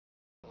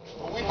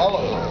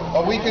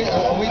A week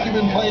you've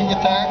been playing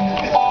guitar?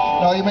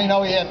 No, you may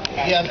know he had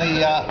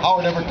the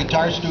Howard Everett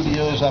Guitar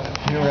Studios up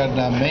here in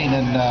Maine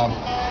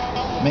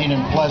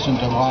and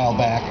Pleasant a while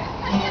back.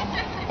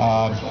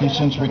 He's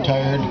since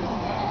retired.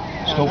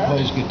 Still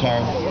plays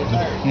guitar.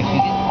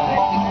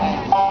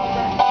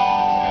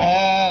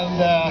 And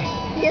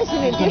yes,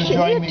 in addition,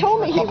 he had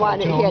told me he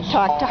had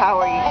talked to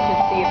Howard to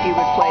see if he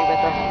would play with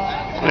him.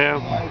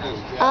 Yeah.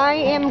 I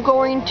am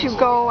going to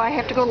go. I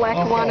have to go to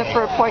Lackawanna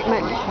for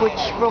appointment, which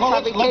will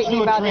probably take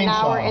me about an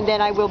hour, and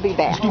then I will be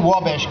back. Let's do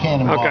Wabash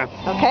Cannonball. Okay.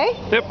 Okay?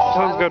 Yep,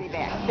 sounds good.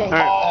 All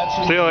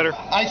right. See you later.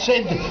 I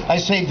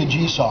saved the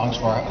G songs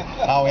for it.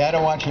 Howie, I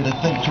don't want you to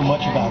think too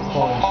much about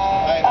chorus.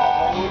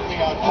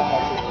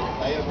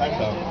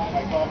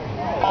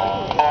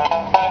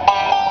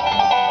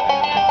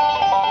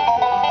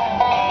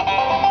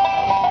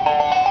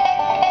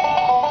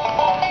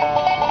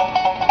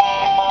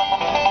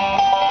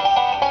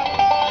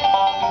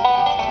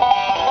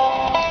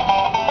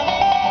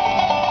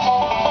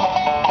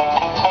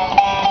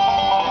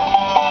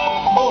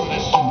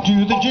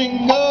 To the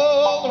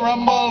jingle, the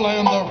rumble,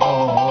 and the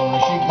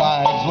roar, she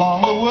glides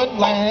along the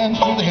woodlands,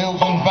 through the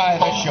hills and by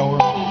the shore.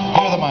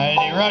 Hear the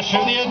mighty rush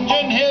of the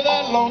engine, hear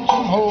that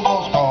lonesome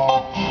hobo's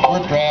call.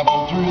 We're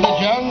traveling through the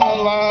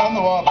jungle on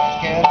the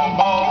Wabash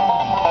Cannonball.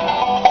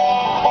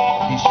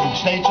 Eastern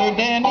states are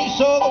dandy,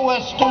 so the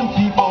western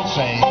people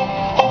say.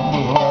 From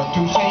New York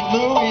to St.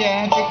 Louis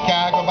and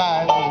Chicago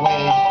by the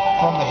way.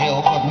 From the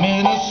hills of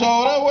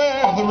Minnesota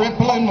where the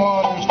rippling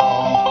waters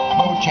fall,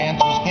 no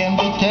chances can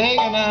be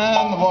taken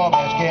on the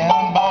Wabash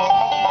Cannonball.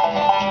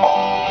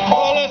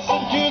 Oh,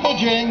 listen to the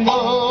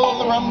jingle,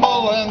 the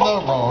rumble, and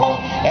the roar,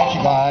 as she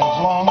glides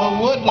along the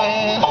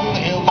woodlands, through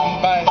the hills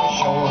and by the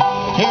shore.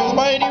 Hear the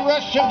mighty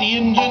rush of the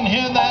engine,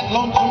 hear that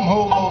lonesome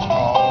hobo's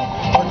call.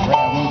 We're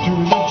traveling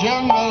through the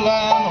jungle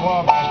on the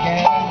Wabash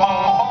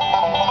Cannonball.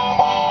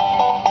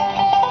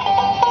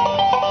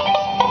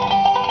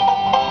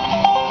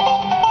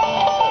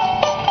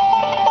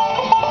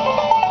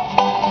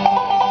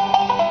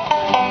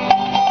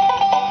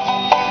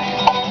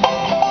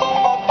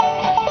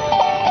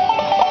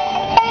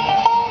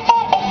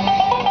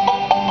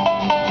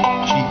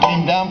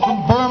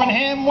 From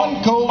Birmingham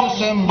one cold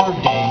December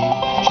day,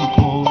 she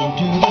pulled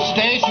into the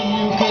station,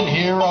 you could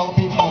hear all the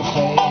people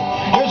say,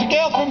 there's a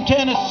gal from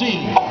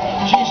Tennessee,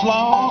 she's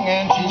long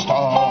and she's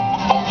tall.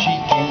 She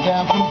came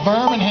down from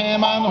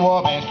Birmingham on the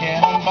Wabash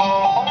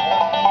Cannonball.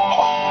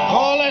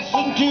 Oh,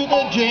 listen to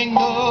the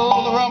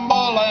jingle, the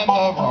rumble, and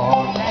the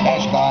roar,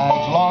 as she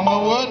glides along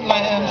the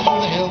woodlands, through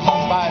the hills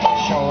and by the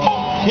shore.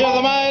 Hear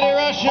the mighty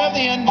rush of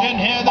the engine,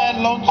 hear that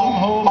lonesome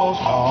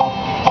hobo's call.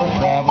 We're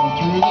traveling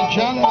through the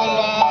jungle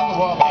on the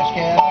Wabash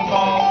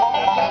Cannonball.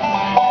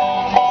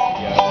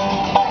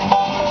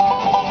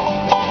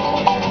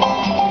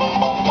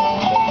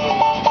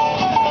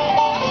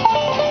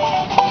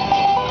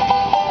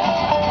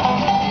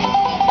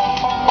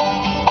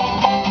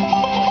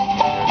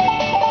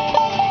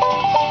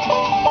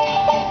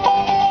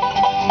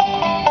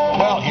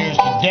 Well, here's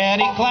the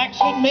daddy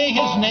klaxon, may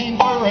his name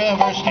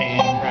forever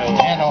stand,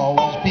 and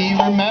always be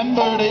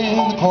remembered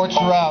in the courts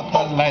throughout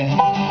the land.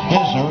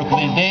 His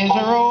earthly days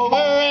are over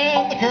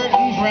and the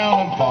curtains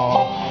round and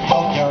fall.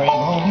 They'll carry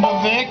home the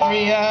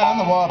victory on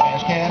the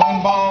Wabash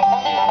Cannonball.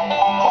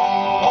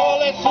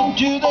 Oh, listen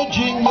to the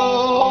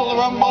jingle, the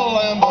rumble,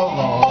 and the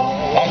roar,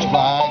 as she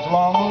glides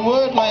along the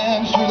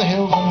woodlands, through the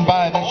hills and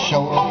by the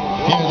shore.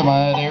 Hear the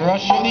mighty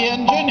rush of the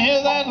engine,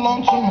 hear that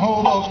lonesome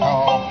hobo's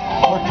call.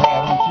 We're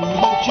traveling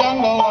through the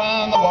jungle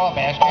on the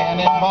Wabash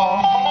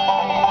Cannonball.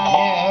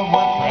 Yeah,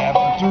 we're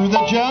traveling through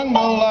the jungle